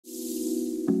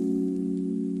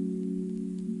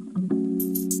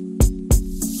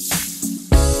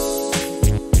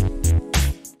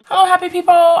happy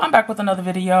people, I'm back with another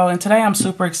video, and today I'm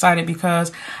super excited because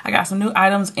I got some new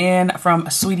items in from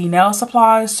Sweetie Nail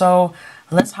Supplies. So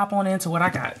let's hop on into what I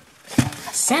got.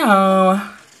 So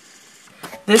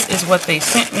this is what they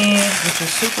sent me, which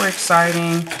is super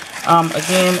exciting.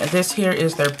 Again, this here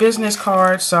is their business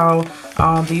card. So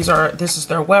this is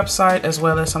their website, as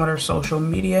well as some of their social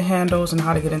media handles and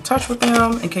how to get in touch with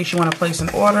them in case you want to place an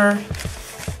order.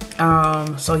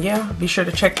 So yeah, be sure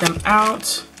to check them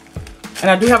out. And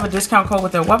I do have a discount code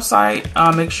with their website.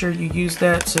 Make sure you use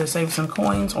that to save some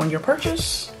coins on your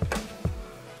purchase.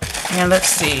 And let's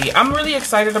see, I'm really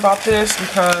excited about this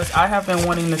because I have been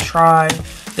wanting to try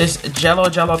this Jello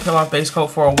Jello peel off base coat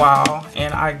for a while,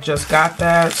 and I just got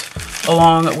that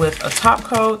along with a top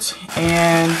coat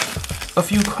and a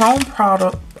few chrome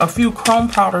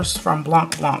powders from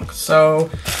Blanc Blanc.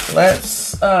 So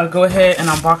let's go ahead and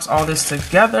unbox all this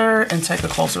together and take a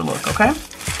closer look, okay?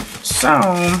 So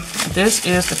this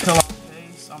is the peel off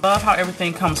base. I love how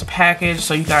everything comes packaged,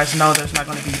 so you guys know there's not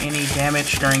going to be any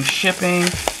damage during shipping.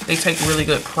 They take really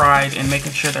good pride in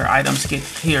making sure their items get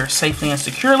here safely and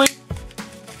securely.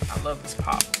 I love this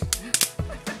pop.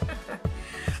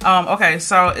 Okay,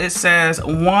 so it says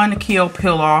 1 kilo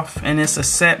peel off, and it's a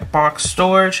set box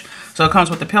storage. So it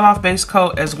comes with the peel off base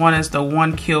coat as well as the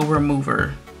 1 kilo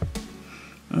remover.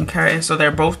 Okay, so they're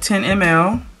both 10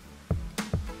 ml.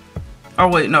 Oh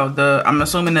wait, no, I'm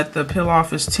assuming that the peel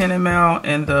off is 10 ml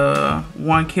and the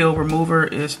 1 kilo remover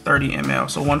is 30 ml,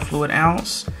 so 1 fluid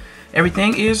ounce.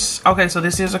 Everything is, okay, so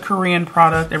this is a Korean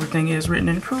product. Everything is written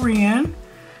in Korean,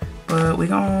 but we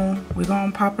gonna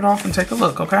pop it off and take a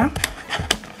look, okay?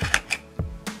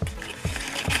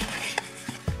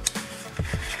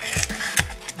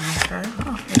 Okay,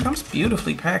 oh, it comes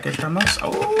beautifully packaged.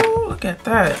 Oh, look at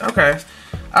that. Okay,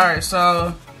 all right,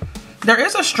 so there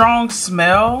is a strong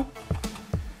smell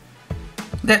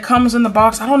that comes in the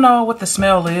box. I don't know what the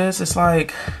smell is. It's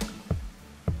like,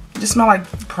 it just smells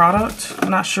like product.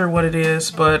 I'm not sure what it is,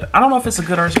 but I don't know if it's a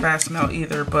good or a bad smell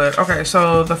either. But okay,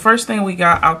 so the first thing we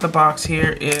got out the box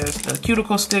here is the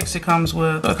cuticle sticks. It comes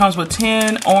with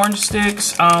 10 orange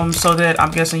sticks, so that I'm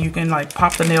guessing you can like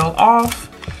pop the nail off.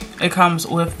 It comes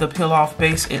with the peel off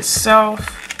base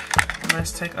itself.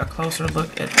 Let's take a closer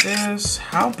look at this.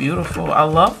 How beautiful. I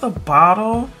love the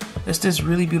bottle. It's this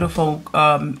really beautiful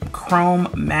chrome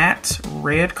matte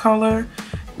red color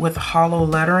with hollow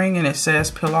lettering, and it says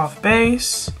peel off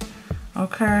base.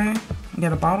 Okay, yeah,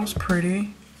 the bottle's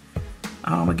pretty.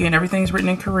 Again, everything's written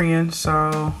in Korean,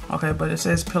 so okay, but it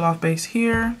says peel off base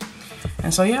here.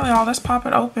 And so yeah, y'all, let's pop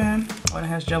it open. Oh, it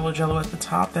has Jello Jello at the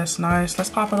top. That's nice. Let's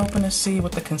pop it open and see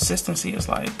what the consistency is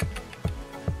like.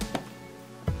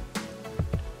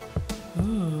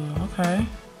 Ooh, okay.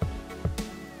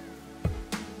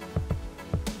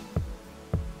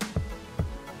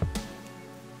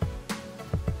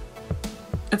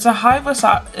 It's a high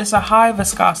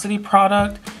viscosity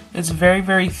product. It's very,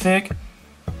 very thick,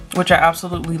 which I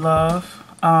absolutely love.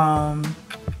 Well,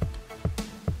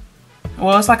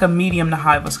 it's like a medium to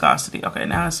high viscosity. Okay,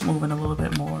 now it's moving a little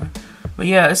bit more. But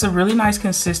yeah, it's a really nice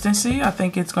consistency. I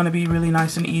think it's going to be really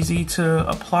nice and easy to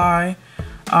apply.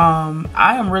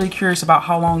 I am really curious about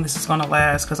how long this is going to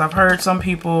last, because I've heard some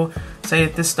people say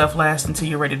that this stuff lasts until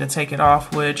you're ready to take it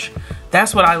off, which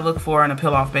that's what I look for in a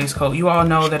peel off base coat. You all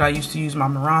know that I used to use my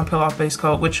Maran peel off base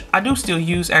coat, which I do still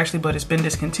use actually, but it's been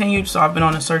discontinued. So I've been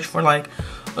on a search for like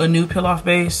a new peel off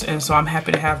base, and so I'm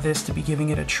happy to have this to be giving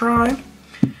it a try.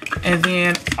 And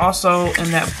then also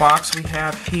in that box we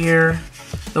have here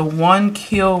the 1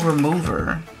 kilo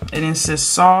remover, and it says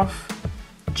soft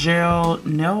gel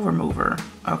nail remover.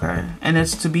 Okay, and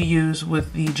it's to be used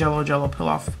with the Jello Jello peel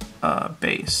off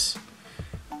base.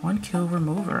 1 kilo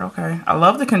remover. Okay, I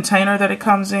love the container that it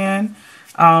comes in.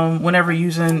 Whenever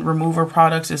using remover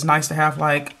products, it's nice to have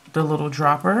like the little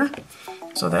dropper,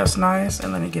 so that's nice.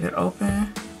 And let me get it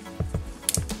open.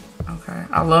 Okay,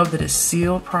 I love that it's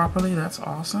sealed properly. That's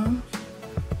awesome.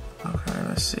 Okay,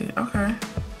 let's see. Okay,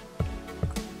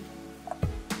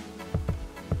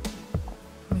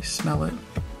 let me smell it.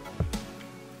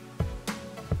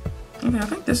 Okay, I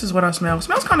think this is what I smell. It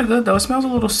smells kind of good though. It smells a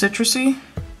little citrusy.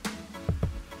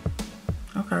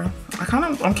 Okay,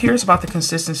 I'm curious about the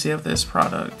consistency of this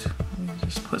product. Let me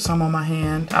just put some on my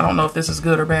hand. I don't know if this is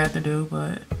good or bad to do,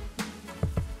 but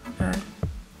okay.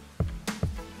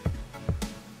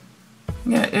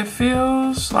 Yeah, it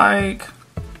feels like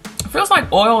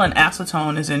oil and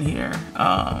acetone is in here.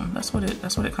 That's what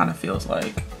it kind of feels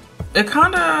like. It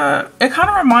kind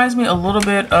of reminds me a little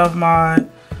bit of my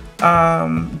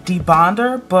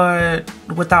debonder, but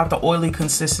without the oily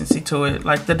consistency to it.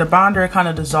 Like the debonder, it kind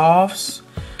of dissolves.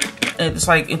 It's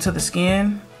like into the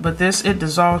skin, but this, it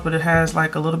dissolves, but it has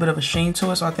like a little bit of a sheen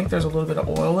to it. So I think there's a little bit of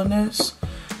oil in this.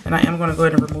 And I am going to go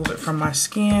ahead and remove it from my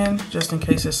skin, just in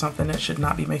case it's something that should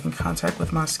not be making contact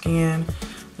with my skin.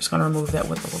 Just going to remove that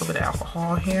with a little bit of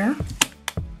alcohol here.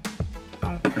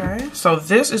 Okay, so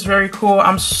this is very cool.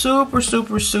 I'm super,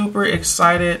 super, super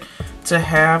excited to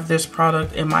have this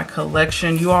product in my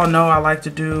collection. You all know I like to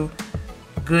do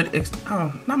good,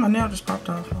 oh, not my nail just popped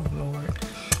off, oh Lord.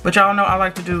 But y'all know I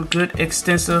like to do good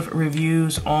extensive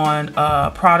reviews on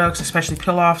products, especially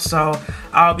peel-offs. So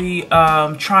I'll be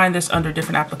trying this under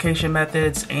different application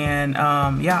methods, and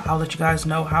yeah, I'll let you guys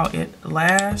know how it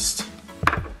lasts.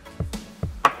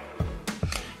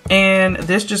 And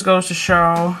this just goes to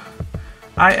show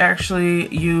I actually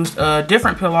used a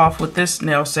different peel-off with this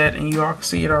nail set, and you all can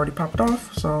see it already popped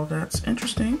off. So that's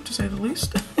interesting, to say the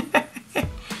least.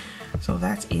 So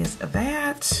that is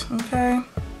that, okay.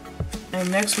 And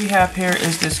next we have here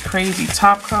is this Crazy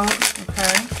Top Coat,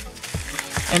 okay.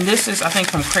 And this is, I think,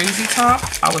 from Crazy Top.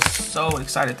 I was so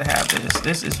excited to have this.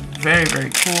 This is very, very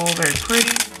cool, very pretty.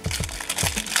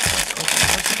 Let's open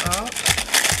this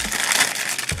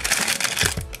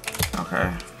up.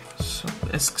 Okay, so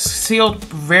it's sealed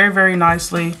very, very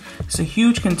nicely. It's a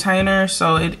huge container,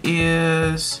 so it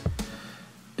is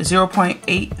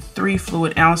 0.83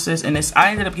 fluid ounces, and it's,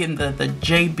 I ended up getting the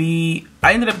JB.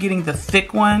 I ended up getting the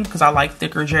thick one because I like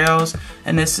thicker gels,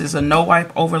 and this is a no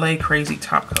wipe overlay Crazy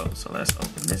Top Coat. So let's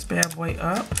open this bad boy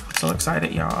up. I'm so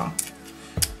excited, y'all.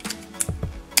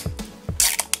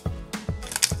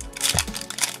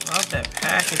 Love that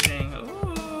packaging.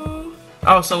 Ooh.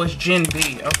 Oh, so it's Gen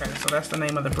B. Okay, so that's the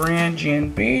name of the brand, Gen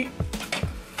B.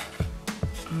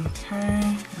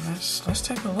 Okay, let's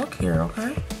take a look here.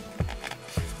 Okay.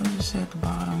 What does it say at the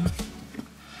bottom?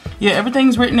 Yeah,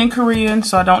 everything's written in Korean,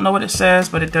 so I don't know what it says,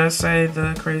 but it does say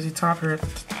the Crazy Top here at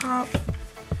the top.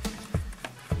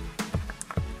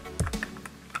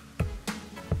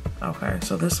 Okay,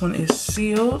 so this one is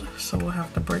sealed, so we'll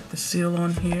have to break the seal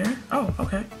on here. Oh,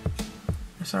 okay.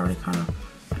 It's already kind of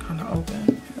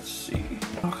open. Let's see.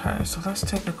 Okay, so let's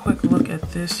take a quick look at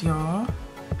this, y'all.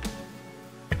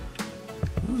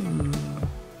 Ooh.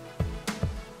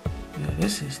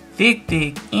 This is thick,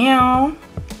 thick. Ew. I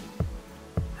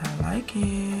like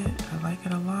it. I like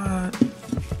it a lot.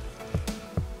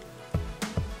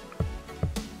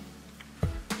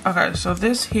 Okay, so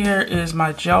this here is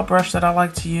my gel brush that I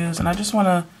like to use, and I just want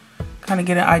to kind of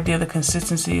get an idea of the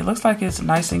consistency. It looks like it's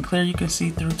nice and clear. You can see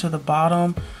through to the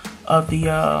bottom of the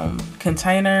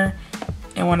container,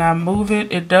 and when I move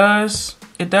it, it does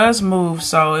move.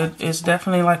 So it's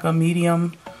definitely like a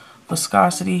medium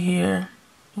viscosity here.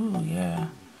 Ooh, yeah.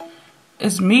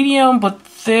 It's medium but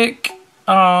thick.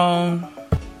 Yeah,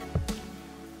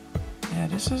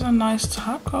 this is a nice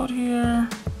top coat here.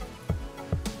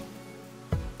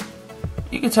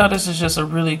 You can tell this is just a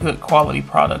really good quality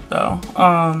product though.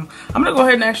 I'm gonna go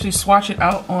ahead and actually swatch it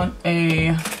out on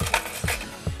a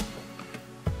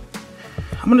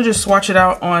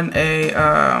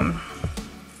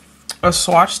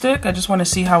swatch stick. I just want to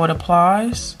see how it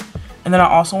applies. And then I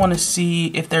also want to see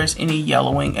if there's any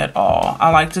yellowing at all. I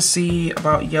like to see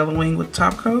about yellowing with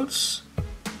top coats.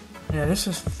 Yeah, this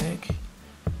is thick.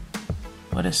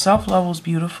 But it self-levels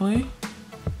beautifully.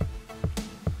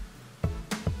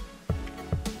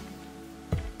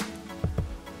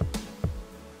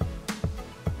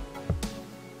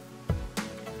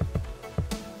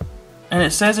 And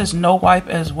it says it's no wipe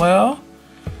as well.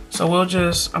 So I'm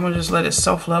gonna just let it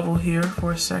self-level here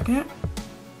for a second.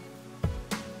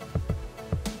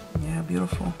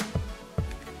 Beautiful.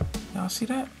 Y'all see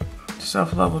that?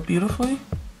 Self-level beautifully.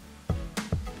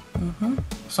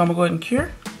 So I'm gonna go ahead and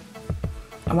cure.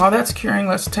 And while that's curing,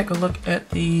 let's take a look at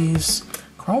these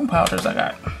chrome powders I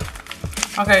got.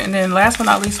 Okay, and then last but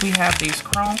not least, we have these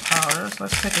chrome powders.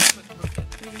 Let's take a quick look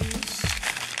at these.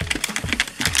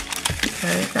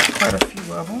 Okay, got quite a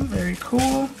few of them. Very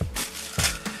cool.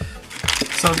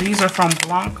 So these are from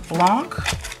Blanc Blanc.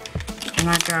 And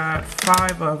I got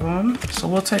 5 of them, so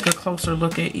we'll take a closer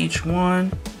look at each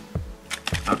one.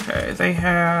 Okay, they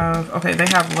have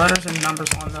letters and numbers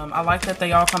on them. I like that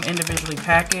they all come individually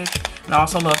packaged, and I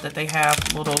also love that they have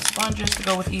little sponges to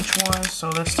go with each one. So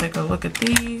let's take a look at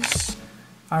these.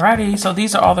 Alrighty, so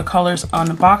these are all the colors on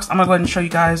the box. I'm gonna go ahead and show you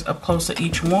guys up close to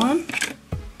each one.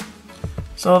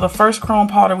 So the first chrome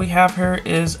powder we have here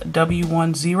is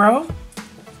W10.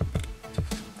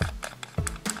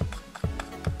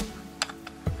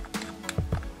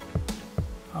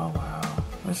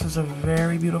 This is a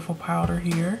very beautiful powder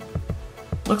here.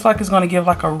 Looks like it's going to give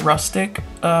like a rustic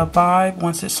vibe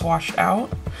once it's swatched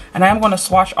out. And I am going to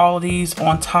swatch all of these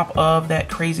on top of that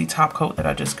Crazy Top Coat that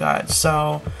I just got.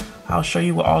 So I'll show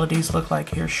you what all of these look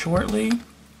like here shortly.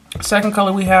 Second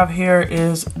color we have here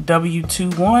is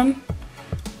W21.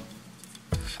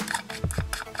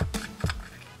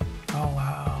 Oh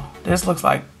wow, this looks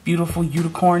like beautiful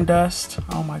unicorn dust.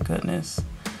 Oh my goodness,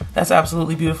 that's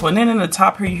absolutely beautiful. And then in the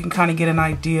top here you can kind of get an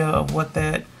idea of what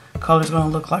that color is going to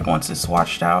look like once it's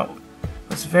swatched out.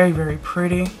 It's very, very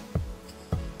pretty.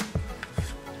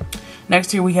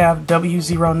 Next here we have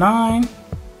W09,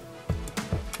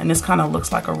 and this kind of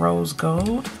looks like a rose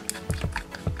gold.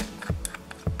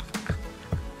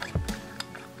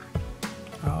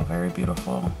 Oh, very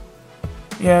beautiful.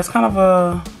 Yeah, it's kind of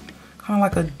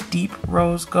like a deep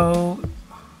rose gold.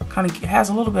 Kind of has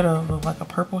a little bit of like a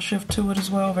purple shift to it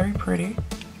as well. Very pretty.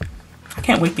 I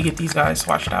can't wait to get these guys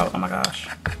swatched out. Oh my gosh.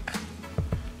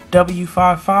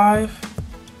 W55.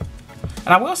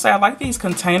 And I will say I like these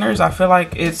containers. I feel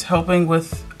like it's helping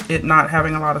with it not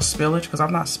having a lot of spillage because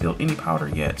I've not spilled any powder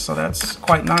yet. So that's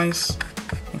quite nice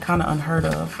and kind of unheard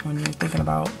of when you're thinking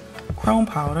about chrome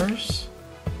powders.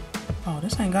 Oh,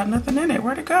 this ain't got nothing in it.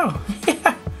 Where'd it go?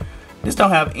 Yeah. This don't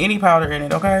have any powder in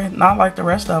it, okay? Not like the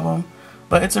rest of them.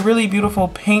 But it's a really beautiful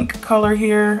pink color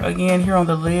here. Again, here on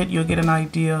the lid, you'll get an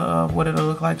idea of what it'll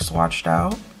look like swatched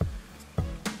out.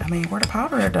 I mean, where the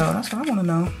powder at though? That's what I want to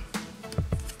know.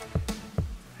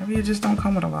 Maybe it just don't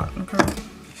come with a lot, okay?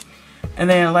 And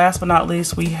then last but not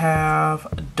least, we have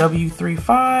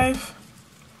W35.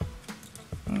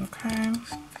 Okay.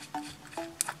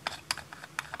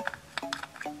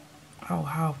 Oh,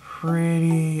 how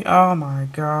pretty. Oh my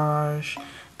gosh.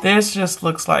 This just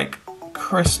looks like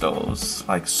crystals,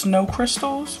 like snow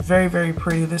crystals. Very, very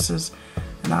pretty. This is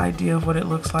an idea of what it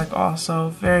looks like also.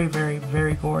 Very, very,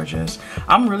 very gorgeous.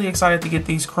 I'm really excited to get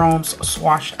these chromes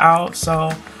swatched out,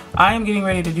 so I am getting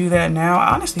ready to do that now.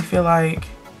 I honestly feel like,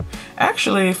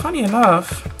 actually, funny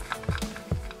enough,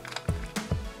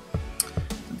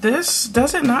 this,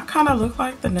 does it not kind of look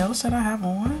like the nail set I have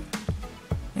on?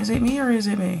 Is it me or is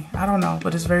it me? I don't know,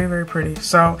 but it's very, very pretty.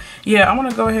 So yeah, I'm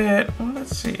gonna go ahead, well,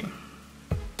 let's see.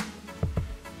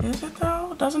 Is it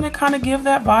though? Doesn't it kind of give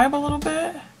that vibe a little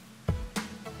bit?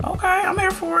 Okay, I'm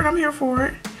here for it, I'm here for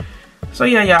it. So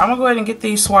yeah, I'm gonna go ahead and get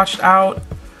these swatched out.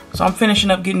 So I'm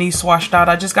finishing up getting these swatched out.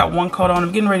 I just got one coat on.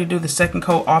 I'm getting ready to do the second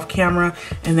coat off camera,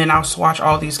 and then I'll swatch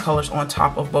all these colors on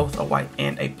top of both a white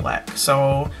and a black.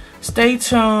 So stay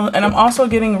tuned. And I'm also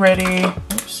getting ready,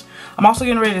 I'm also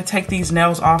getting ready to take these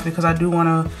nails off because I do want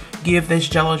to give this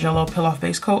Jello Jello peel off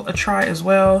base coat a try as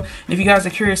well. And if you guys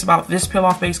are curious about this peel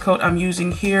off base coat I'm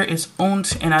using here, it's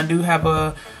Unt, and I do have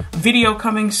a video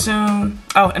coming soon.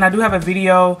 Oh, and I do have a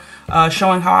video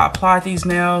showing how I apply these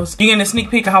nails. You get a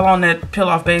sneak peek of how long that peel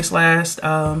off base lasts.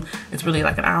 It's really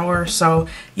like an hour. So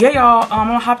yeah, y'all, I'm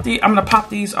gonna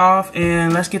pop these off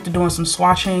and let's get to doing some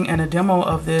swatching and a demo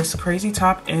of this Crazy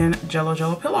Top and Jello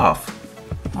Jello peel off.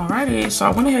 Alrighty, so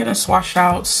I went ahead and swatched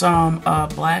out some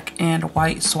black and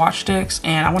white swatch sticks,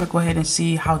 and I want to go ahead and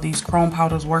see how these chrome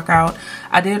powders work out.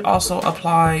 I did also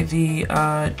apply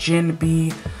the Gen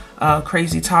B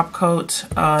Crazy Top Coat,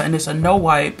 and it's a no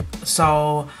wipe,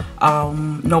 so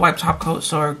no wipe top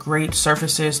coats are great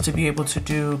surfaces to be able to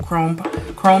do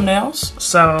chrome nails.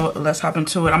 So let's hop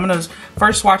into it. I'm gonna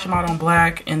first swatch them out on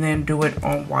black and then do it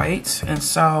on white. And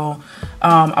so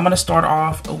I'm gonna start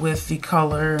off with the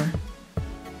color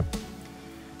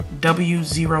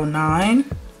W09,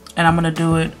 and I'm gonna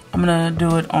do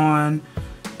it on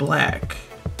black.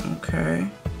 Okay,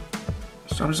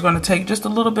 so I'm just gonna take just a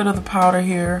little bit of the powder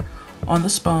here on the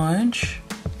sponge,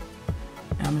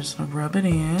 and I'm just gonna rub it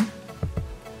in.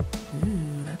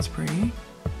 Ooh, that's pretty.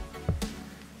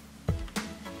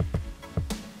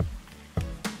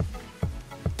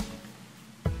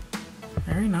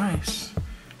 Very nice.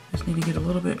 Just need to get a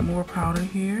little bit more powder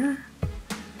here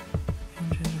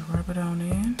and just rub it on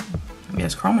in. Yeah,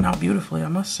 it's chroming out beautifully, I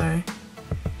must say.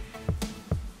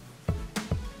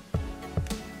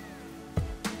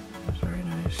 That's very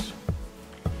nice.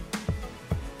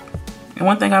 And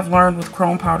one thing I've learned with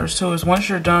chrome powders too is once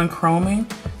you're done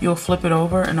chroming, you'll flip it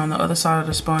over, and on the other side of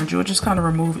the sponge, you'll just kind of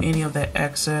remove any of that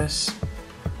excess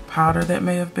powder that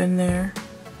may have been there.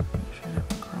 Make sure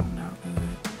that one chromed out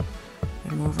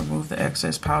good. And remove the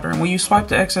excess powder. And when you swipe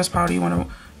the excess powder, you want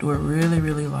to do it really,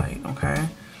 really light, okay?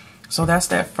 So that's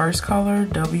that first color,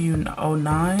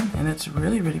 W09, and it's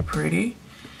really, really pretty.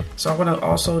 So I'm gonna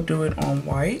also do it on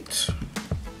white.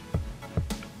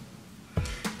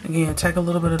 Again, take a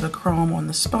little bit of the chrome on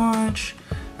the sponge,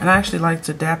 and I actually like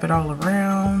to dap it all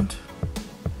around,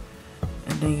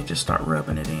 and then you just start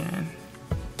rubbing it in.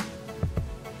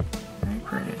 Very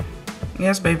pretty.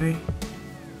 Yes, baby.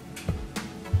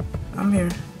 I'm here.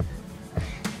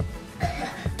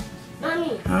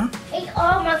 Mommy. Huh? It's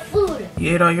all my food.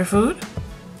 You ate all your food?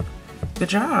 Good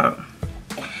job.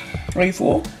 Are you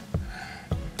full?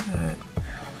 Good.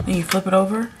 Then you flip it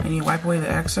over and you wipe away the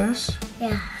excess.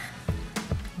 Yeah.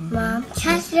 Mom,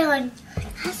 pass it on.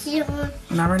 Pass it on.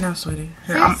 Not right now, sweetie.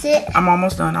 Here, That's it. I'm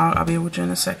almost done. I'll be with you in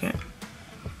a second.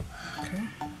 Okay.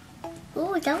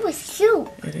 Ooh, that was cute.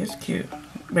 It is cute.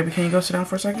 Baby, can you go sit down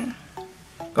for a second?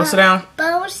 Go sit down. But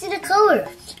I want to see the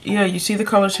colors. Yeah, you see the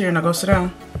colors here. Now go sit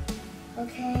down.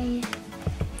 Okay.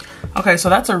 Okay, so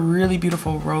that's a really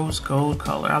beautiful rose gold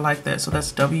color. I like that. So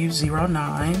that's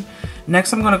W09.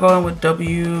 Next, I'm going to go in with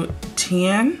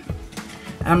W10.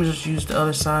 I'm just use the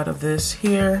other side of this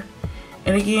here.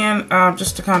 And again,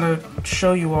 just to kind of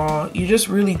show you all, you just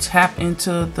really tap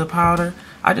into the powder.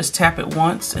 I just tap it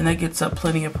once and that gets up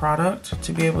plenty of product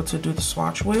to be able to do the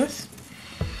swatch with.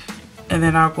 And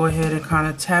then I'll go ahead and kind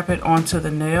of tap it onto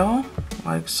the nail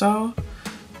like so.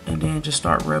 And then just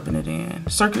start rubbing it in.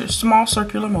 Small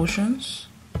circular motions.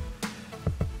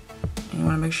 And you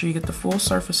want to make sure you get the full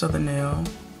surface of the nail.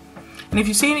 And if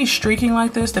you see any streaking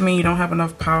like this, that means you don't have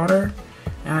enough powder.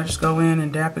 And I just go in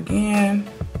and dab again.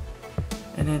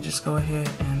 And then just go ahead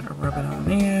and rub it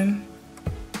on in.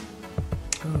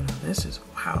 Oh, this is,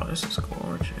 wow, this is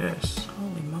gorgeous.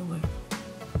 Holy moly.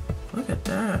 Look at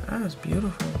that. That is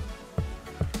beautiful.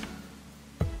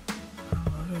 I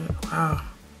love it. Wow.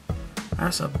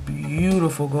 That's a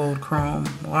beautiful gold chrome.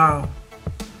 Wow.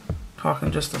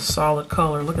 Talking just a solid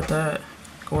color. Look at that.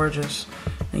 Gorgeous.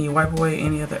 And you wipe away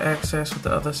any of the excess with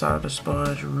the other side of the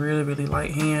sponge. Really, really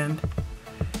light hand.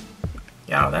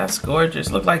 Wow, that's gorgeous.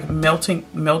 Look like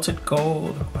melted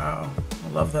gold. Wow, I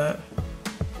love that.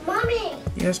 Mommy.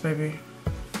 Yes, baby.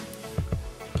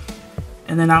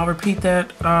 And then I'll repeat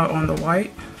that on the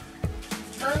white.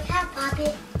 Mom, can I pop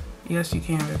it? Yes, you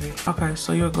can, baby. Okay,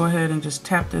 so you'll go ahead and just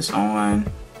tap this on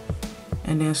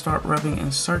and then start rubbing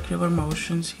in circular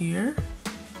motions here.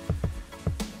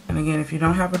 And again, if you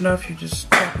don't have enough, you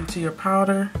just tap into your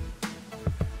powder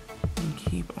and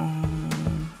keep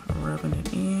on rubbing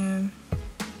it in.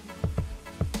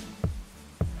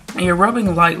 And you're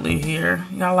rubbing lightly here.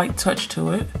 You got a light touch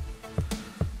to it.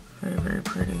 Very, very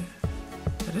pretty.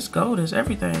 Yeah, this gold is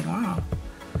everything. Wow.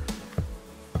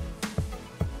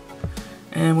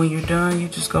 And when you're done, you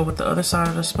just go with the other side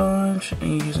of the sponge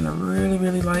and you're using a really,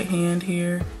 really light hand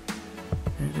here.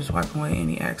 And you're just wiping away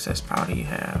any excess powder you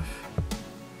have.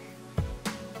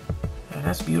 Yeah,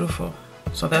 that's beautiful.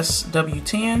 So that's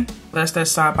W10. That's that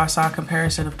side-by-side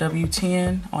comparison of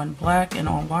W10 on black and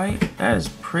on white. That is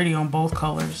pretty on both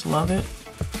colors. Love it.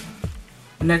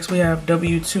 Next we have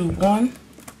W21.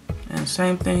 And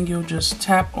same thing, you'll just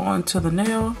tap onto the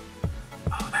nail.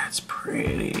 Oh, that's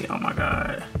pretty. Oh my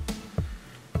God.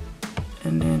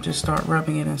 And then just start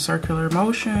rubbing it in circular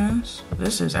motions.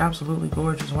 This is absolutely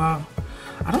gorgeous. Wow.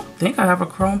 I don't think I have a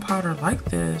chrome powder like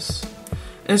this.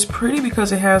 It's pretty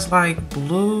because it has like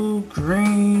blue,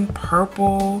 green,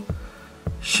 purple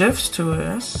shifts to it.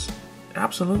 That's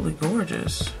absolutely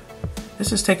gorgeous.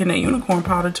 This is taking that unicorn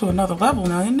powder to another level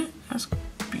now, isn't it? That's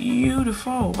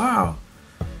beautiful. Wow.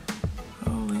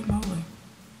 Holy moly.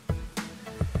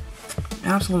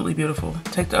 Absolutely beautiful.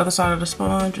 Take the other side of the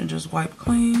sponge and just wipe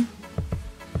clean.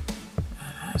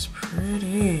 That's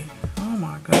pretty. Oh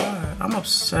my God. I'm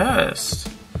obsessed.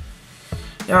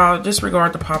 Y'all,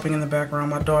 disregard the popping in the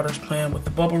background. My daughter's playing with the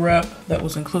bubble wrap that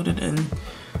was included in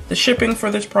the shipping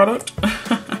for this product.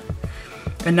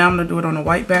 And now I'm going to do it on a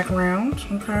white background.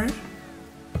 Okay.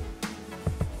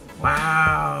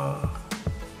 Wow.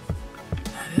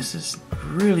 This is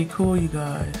really cool, you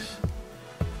guys.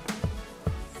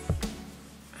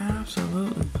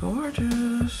 Absolutely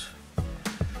gorgeous.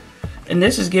 And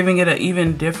this is giving it an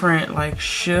even different like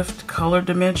shift color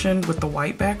dimension with the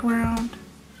white background.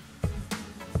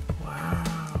 Wow,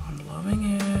 I'm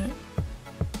loving it.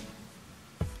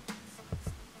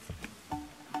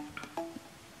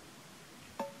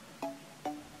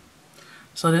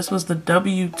 So this was the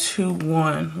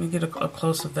W21. Let me get a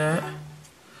close of that.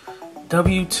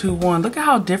 W21. Look at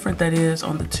how different that is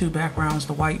on the two backgrounds,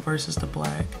 the white versus the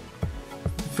black.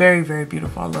 Very, very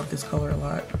beautiful. I love this color a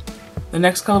lot. The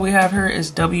next color we have here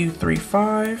is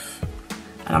W35.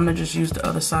 And I'm going to just use the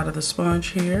other side of the sponge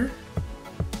here.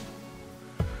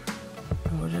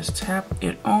 And we'll just tap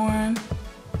it on.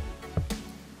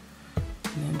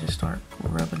 And then just start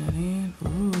rubbing it in.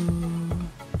 Ooh.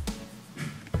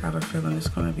 I have a feeling it's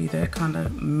going to be that kind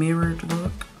of mirrored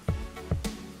look.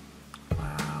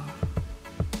 Wow.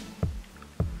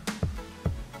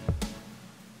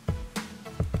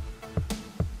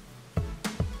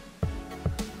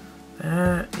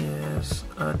 That is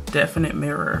a definite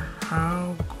mirror.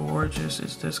 How gorgeous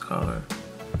is this color?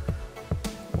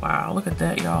 Wow, look at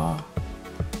that, y'all.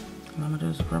 And I'm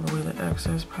gonna just rub away the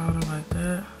excess powder like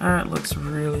that. That looks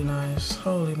really nice.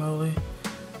 Holy moly.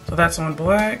 So that's on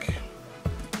black.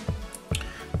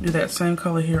 Do that same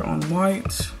color here on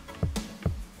white.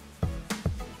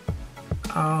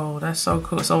 Oh, that's so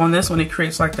cool. So on this one, it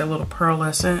creates like that little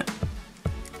pearlescent,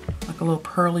 like a little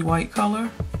pearly white color.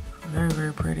 Very,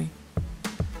 very pretty.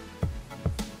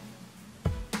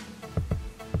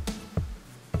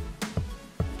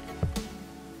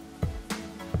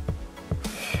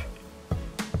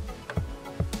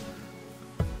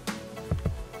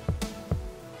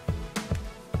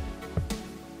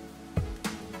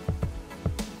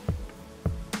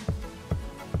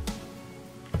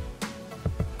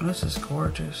 This is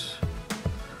gorgeous.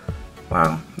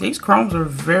 Wow, these chromes are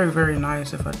very, very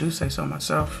nice, if I do say so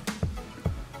myself.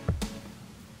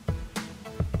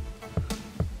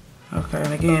 Okay,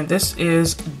 and again, this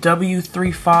is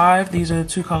W35. These are the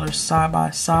two colors side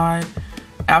by side.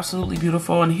 Absolutely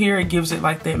beautiful. And here it gives it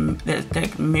like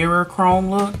that mirror chrome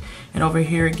look. And over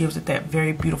here it gives it that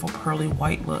very beautiful pearly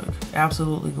white look.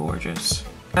 Absolutely gorgeous.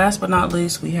 Last but not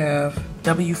least, we have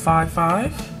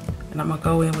W55. And I'm gonna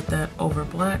go in with that over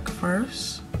black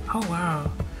first. Oh wow.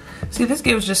 See, this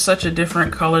gives just such a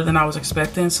different color than I was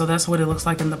expecting. So that's what it looks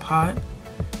like in the pot.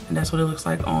 And that's what it looks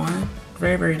like on.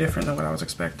 Very, very different than what I was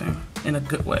expecting in a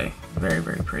good way. Very,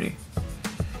 very pretty.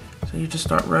 So you just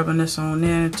start rubbing this on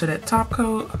in to that top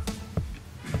coat.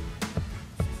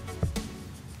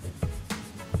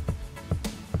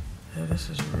 Yeah, this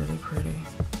is really pretty.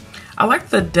 I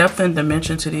like the depth and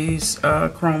dimension to these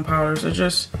chrome powders.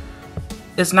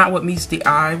 It's not what meets the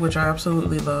eye, which I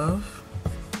absolutely love.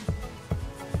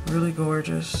 Really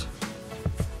gorgeous.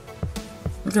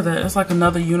 Look at that. It's like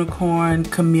another unicorn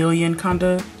chameleon kind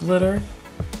of glitter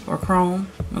or chrome.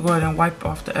 I'm gonna go ahead and wipe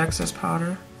off the excess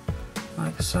powder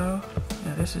like so.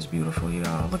 Yeah, this is beautiful,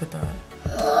 y'all. Look at that.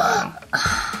 Wow.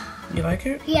 You like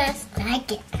it? Yes, I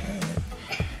like it.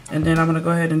 And then I'm gonna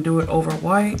go ahead and do it over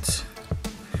white.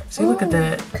 See, look at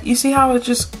that. You see how it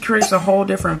just creates a whole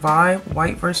different vibe,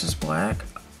 white versus black?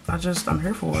 I'm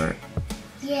here for it.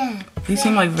 Yeah. These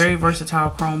seem like very versatile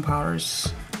chrome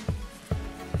powders.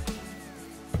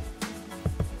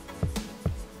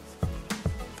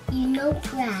 You know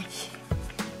black.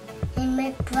 They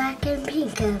make black and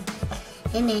pink in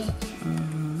it.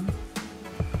 Mm-hmm.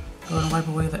 Go ahead and wipe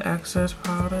away the excess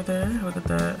powder there. Look at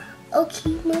that.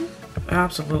 Okay, Mom.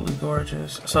 Absolutely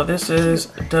gorgeous. So this is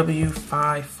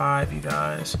W55, you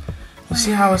guys. You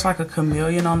see how it's like a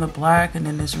chameleon on the black and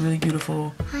then this really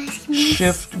beautiful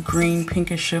shift, green,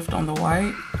 pinkish shift on the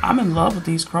white. I'm in love with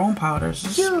these chrome powders.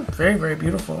 It's very, very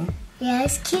beautiful. Yeah,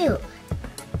 it's cute.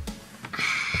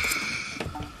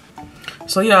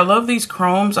 So yeah, I love these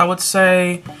chromes. I would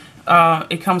say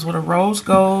it comes with a rose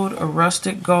gold, a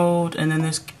rustic gold, and then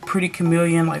this pretty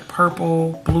chameleon like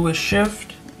purple, bluish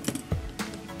shift.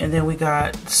 And then we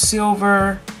got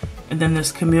silver. And then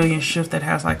this chameleon shift that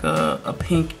has like a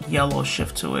pink yellow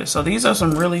shift to it. So these are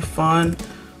some really fun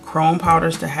chrome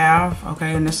powders to have.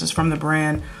 Okay, and this is from the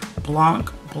brand Blanc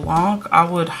Blanc. I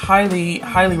would highly,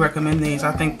 highly recommend these.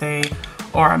 I think they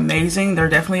are amazing. They're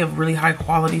definitely of really high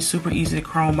quality, super easy to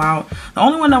chrome out. The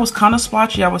only one that was kind of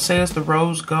splotchy, I would say, is the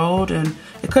rose gold. And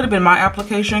it could have been my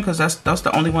application because that's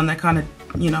the only one that kind of,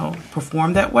 you know,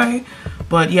 performed that way.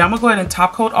 But yeah, I'm gonna go ahead and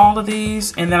top coat all of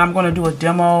these. And then I'm gonna do a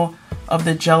demo of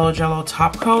the Jello Jello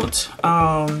top coat.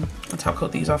 I'll top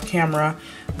coat these off camera.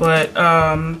 But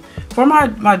for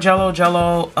my Jello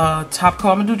Jello top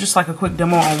coat, I'm gonna do just like a quick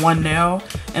demo on one nail.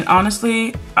 And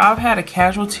honestly, I've had a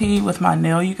casualty with my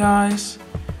nail, you guys.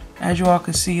 As you all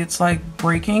can see, it's like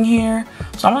breaking here.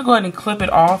 So I'm gonna go ahead and clip it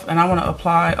off, and I wanna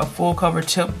apply a full cover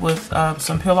tip with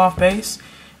some peel off base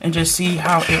and just see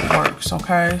how it works,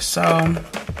 okay? So I'm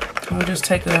gonna just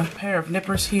take a pair of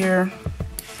nippers here.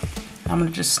 I'm gonna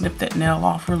just snip that nail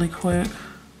off really quick,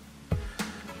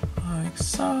 like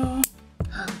so.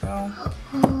 There we go.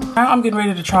 Now I'm getting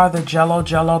ready to try the Jello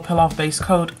Jello peel off base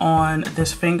coat on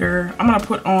this finger. I'm gonna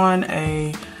put on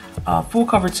a full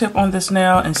cover tip on this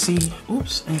nail and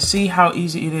see how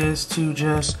easy it is to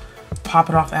just pop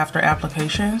it off after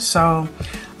application. So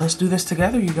let's do this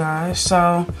together, you guys.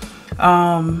 So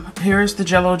here's the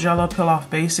Jello Jello peel off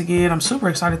base again. I'm super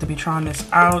excited to be trying this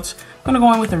out. I'm gonna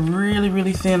go in with a really,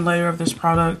 really thin layer of this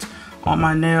product on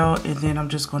my nail, and then I'm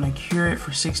just gonna cure it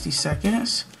for 60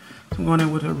 seconds. So I'm going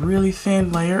in with a really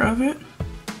thin layer of it,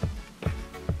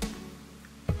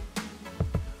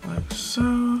 like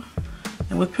so.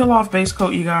 And with peel off base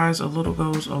coat, you guys, a little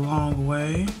goes a long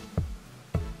way.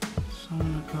 So I'm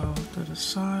gonna go to the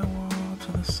sidewall,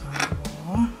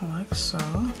 like so.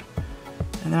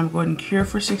 And then I'm going to cure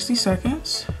for 60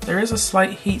 seconds. There is a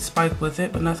slight heat spike with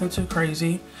it, but nothing too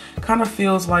crazy. Kind of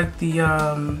feels like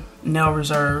the Nail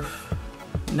Reserve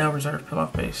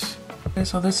peel-off base. Okay,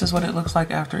 so this is what it looks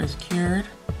like after it's cured.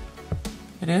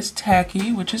 It is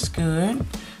tacky, which is good.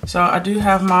 So I do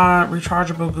have my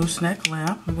rechargeable gooseneck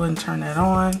lamp. I'm going to turn that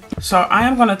on. So I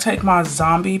am going to take my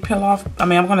zombie I'm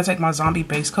going to take my zombie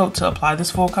base coat to apply this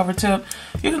full cover tip.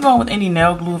 You can go with any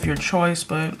nail glue of your choice,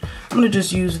 but I'm going to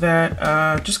just use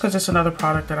that just because it's another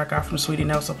product that I got from Sweetie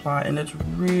Nail Supply, and it's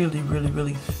really, really,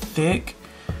 really thick.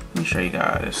 Let me show you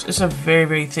guys. It's a very,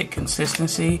 very thick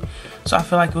consistency. So I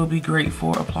feel like it would be great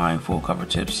for applying full cover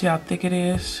tips. See how thick it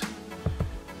is?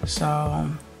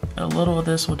 So a little of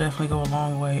this will definitely go a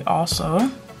long way also.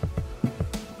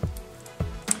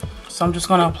 So I'm just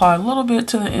going to apply a little bit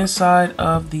to the inside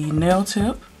of the nail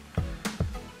tip,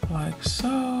 like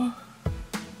so.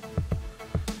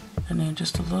 And then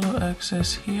just a little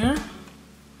excess here.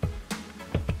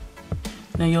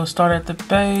 Then you'll start at the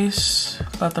base,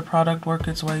 let the product work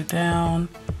its way down,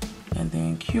 and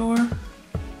then cure.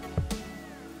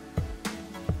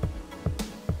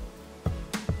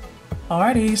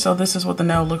 Alrighty, so this is what the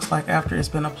nail looks like after it's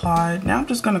been applied. Now I'm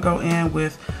just going to go in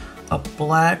with a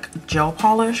black gel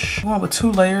polish. I'm going with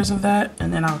 2 layers of that,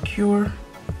 and then I'll cure.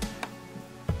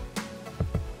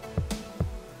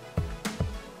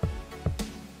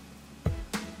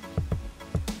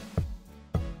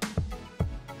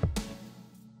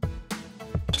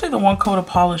 Actually, the 1 coat of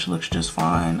polish looks just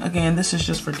fine. Again, this is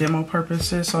just for demo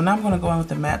purposes. So now I'm going to go in with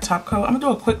the matte top coat. I'm going to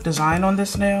do a quick design on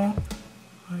this nail,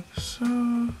 like so.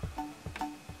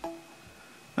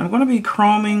 I'm going to be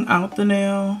chroming out the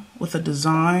nail with a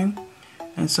design,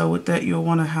 and so with that you'll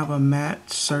want to have a matte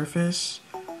surface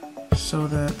so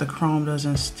that the chrome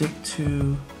doesn't stick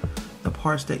to the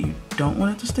parts that you don't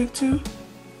want it to stick to.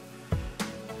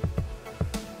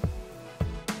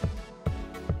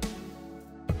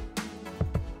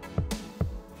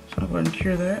 So I'll go ahead and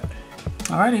cure that.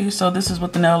 Alrighty, so this is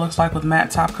what the nail looks like with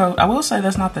matte top coat. I will say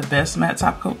that's not the best matte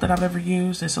top coat that I've ever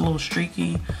used. It's a little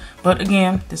streaky, but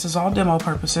again, this is all demo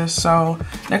purposes. So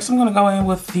next I'm gonna go in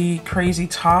with the crazy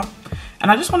top,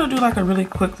 and I just wanna do like a really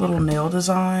quick little nail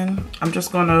design. I'm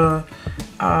just gonna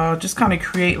just kind of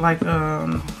create like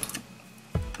an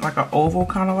oval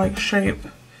kind of like shape.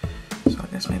 So I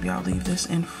guess maybe I'll leave this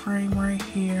in frame right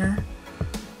here.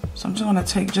 So I'm just gonna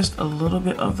take just a little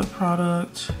bit of the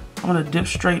product. I'm gonna dip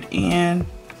straight in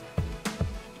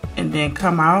and then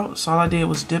come out. So all I did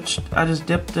was I just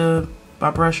dipped my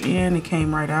brush in and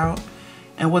came right out.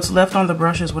 And what's left on the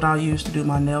brush is what I'll use to do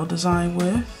my nail design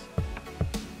with.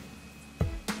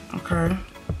 Okay.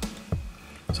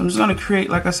 So I'm just gonna create,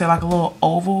 like I said, like a little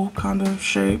oval kind of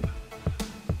shape.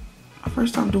 My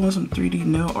first time doing some 3D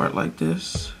nail art like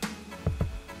this.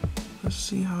 Let's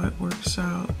see how it works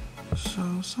out. So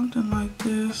something like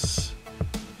this.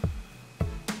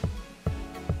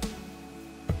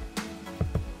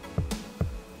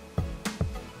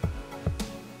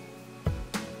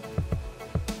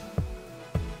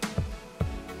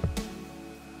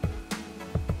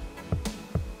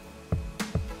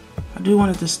 I do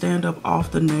want it to stand up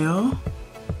off the nail,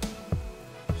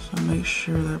 so make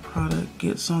sure that product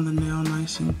gets on the nail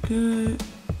nice and good.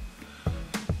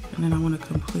 And then I want to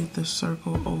complete the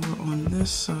circle over on this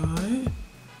side.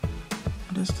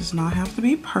 This does not have to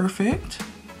be perfect,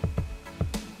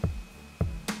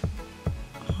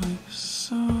 like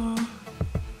so.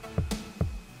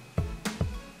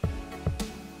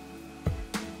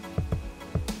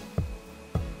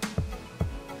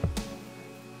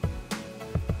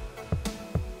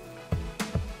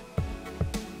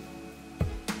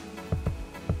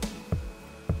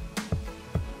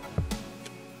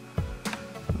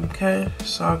 Okay,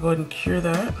 so I'll go ahead and cure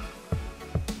that.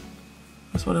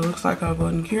 That's what it looks like. I'll go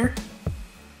ahead and cure.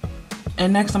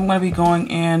 And next I'm going to be going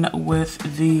in with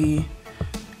the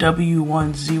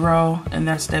W10, and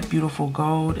that's that beautiful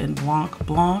gold in Blanc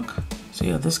Blanc. So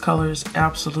yeah, this color is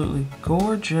absolutely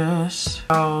gorgeous.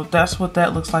 So that's what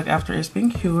that looks like after it's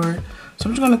been cured. So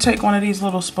I'm just going to take one of these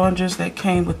little sponges that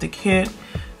came with the kit.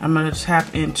 I'm going to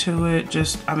tap into it,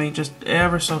 just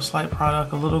ever so slight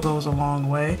product, a little goes a long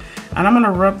way. And I'm going to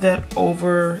rub that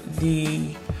over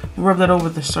the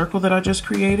circle that I just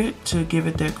created to give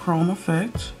it that chrome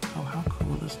effect. Oh, how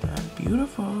cool is that?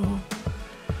 Beautiful.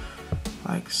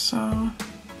 Like so.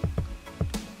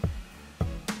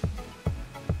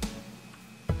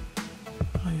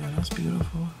 Oh yeah, that's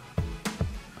beautiful.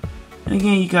 And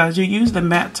again, you guys, you use the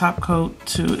matte top coat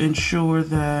to ensure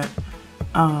that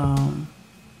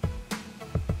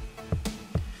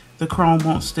the chrome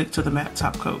won't stick to the matte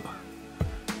top coat.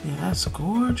 Yeah, that's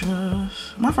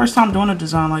gorgeous. My first time doing a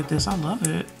design like this. I love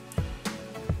it.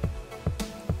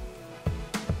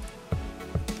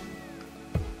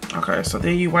 Okay, so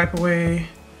then you wipe away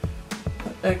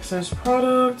the excess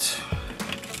product.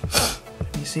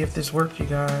 Let me see if this worked, you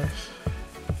guys.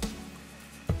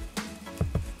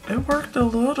 It worked a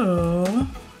little.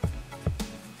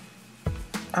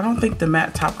 I don't think the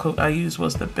matte top coat I used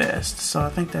was the best, so I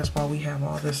think that's why we have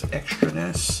all this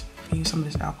extraness. Use some of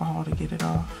this alcohol to get it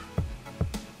off.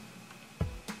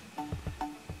 A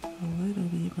little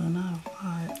bit, but not a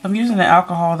lot. I'm using the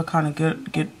alcohol to kind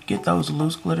of get those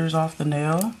loose glitters off the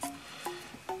nail,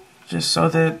 just so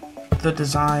that the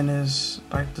design is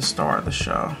like the star of the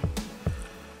show.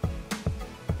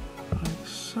 Like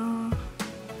so.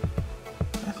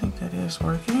 I think that is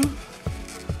working.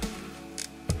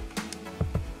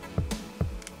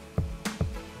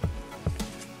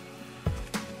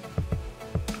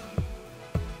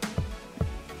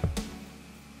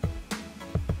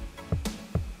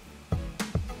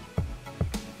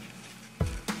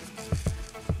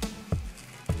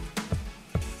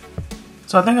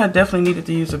 So I think I definitely needed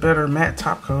to use a better matte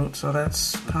top coat, so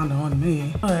that's kind of on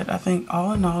me. But I think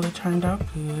all in all, it turned out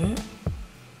good.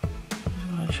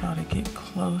 I'm gonna try to get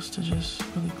close to just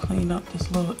really clean up this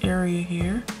little area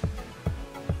here.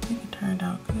 I think it turned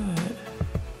out good.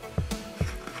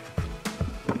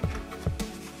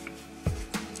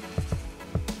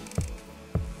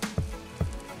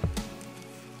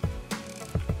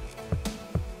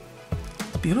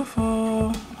 It's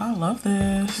beautiful. I love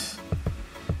this.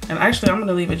 And actually, I'm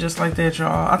gonna leave it just like that,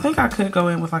 y'all. I think I could go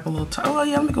in with like a little top. Oh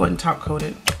yeah, let me go ahead and top coat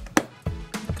it.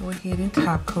 Go ahead and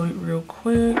top coat it real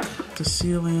quick to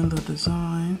seal in the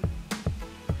design.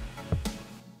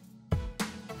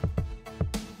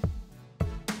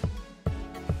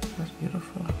 That's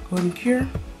beautiful. Go ahead and cure.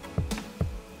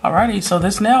 Alrighty, so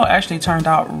this nail actually turned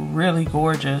out really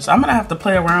gorgeous. I'm gonna have to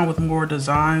play around with more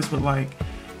designs with like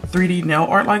 3D nail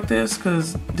art like this,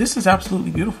 because this is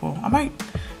absolutely beautiful. I might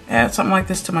add something like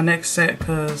this to my next set,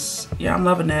 because yeah, I'm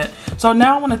loving that. So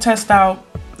now I want to test out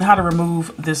how to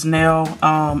remove this nail.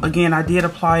 Again, I did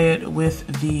apply it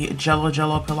with the Jello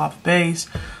Jello peel off base,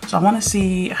 so I want to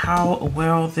see how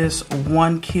well this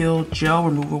 1 kill gel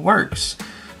remover works.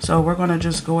 So we're going to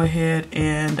just go ahead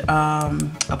and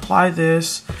apply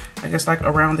this, I guess, like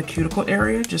around the cuticle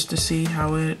area, just to see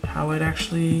how it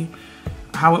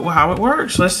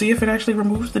works. Let's see if it actually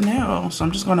removes the nail. So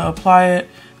I'm just going to apply it,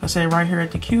 let's say right here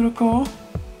at the cuticle.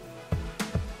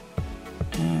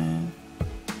 And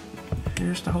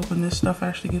here's to hoping this stuff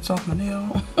actually gets off my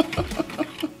nail.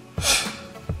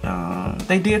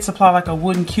 They did supply like a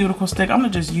wooden cuticle stick. I'm gonna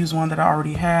just use one that I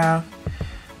already have.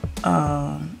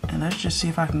 And let's just see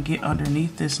if I can get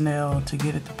underneath this nail to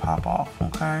get it to pop off,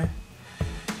 okay?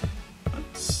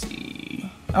 Let's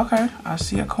see. Okay, I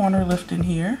see a corner lifting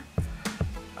here.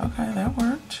 Okay, that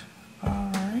worked.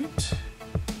 All right.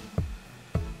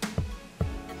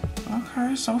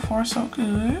 Okay, so far so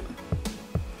good.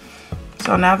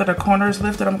 So now that the corner is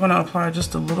lifted, I'm gonna apply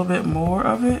just a little bit more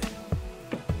of it.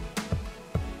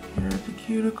 Here at the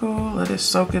cuticle, let it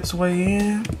soak its way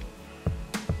in.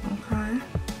 Okay.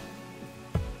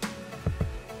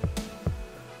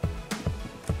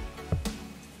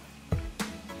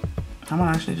 I'm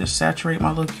gonna actually just saturate my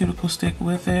little cuticle stick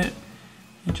with it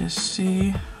and just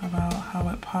see about how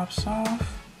it pops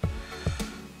off.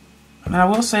 And I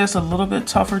will say it's a little bit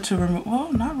tougher to remove.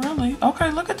 Well, not really. Okay,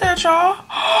 look at that, y'all.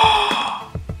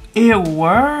 It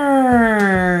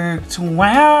worked.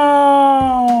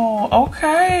 Wow.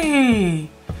 Okay.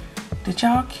 Did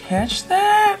y'all catch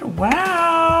that?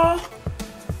 Wow.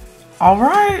 All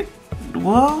right.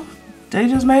 Well, they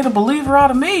just made a believer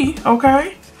out of me.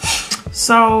 Okay.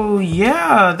 So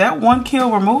yeah, that 1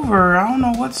 kill remover, I don't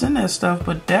know what's in that stuff,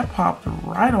 but that popped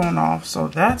right on off. So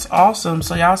that's awesome.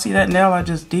 So y'all see that nail I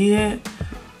just did?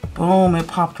 Boom, it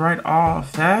popped right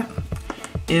off. That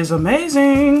is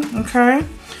amazing. Okay.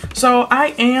 So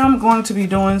I am going to be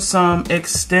doing some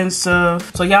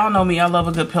extensive, so y'all know me, I love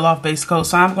a good peel off base coat.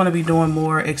 So I'm going to be doing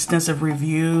more extensive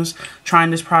reviews,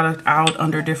 trying this product out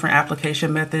under different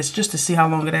application methods just to see how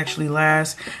long it actually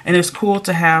lasts. And it's cool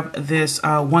to have this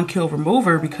 1 kill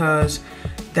remover because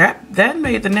that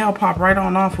made the nail pop right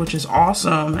on off, which is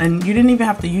awesome. And you didn't even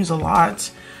have to use a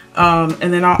lot.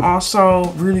 And then I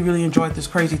also really enjoyed this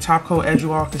crazy top coat. As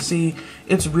you all can see,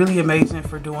 it's really amazing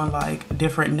for doing like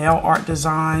different nail art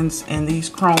designs, and these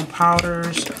chrome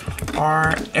powders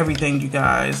are everything, you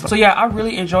guys. So yeah, I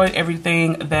really enjoyed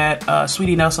everything that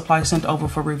Sweetie Nail Supply sent over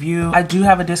for review. I do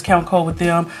have a discount code with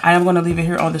them. I am going to leave it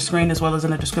here on the screen as well as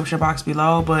in the description box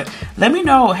below. But let me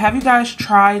know, have you guys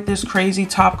tried this crazy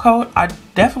top coat? I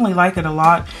definitely like it a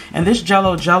lot. And this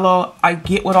Jello Jello, I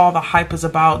get what all the hype is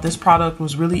about. This product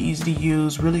was really easy to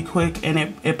use, really quick,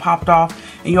 and it popped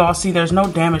off. And you all see there's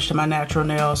no damage to my natural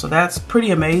nails, so that's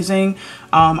pretty amazing.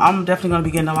 I'm definitely going to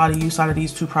be getting a lot of use out of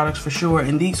these two products for sure.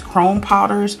 And these chrome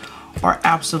powders are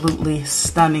absolutely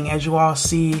stunning, as you all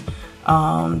see.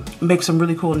 Make some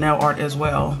really cool nail art as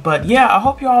well. But yeah, I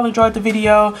hope you all enjoyed the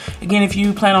video. Again, if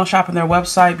you plan on shopping their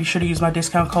website, be sure to use my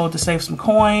discount code to save some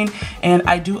coin. And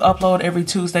I do upload every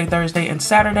Tuesday, Thursday, and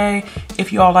Saturday.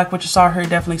 If you all like what you saw here,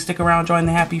 definitely stick around, join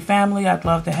the happy family. I'd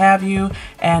love to have you.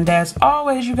 And as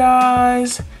always, you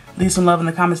guys, leave some love in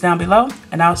the comments down below,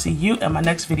 and I'll see you in my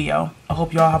next video. I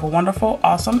hope you all have a wonderful,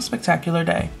 awesome, spectacular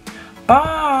day.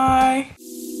 Bye.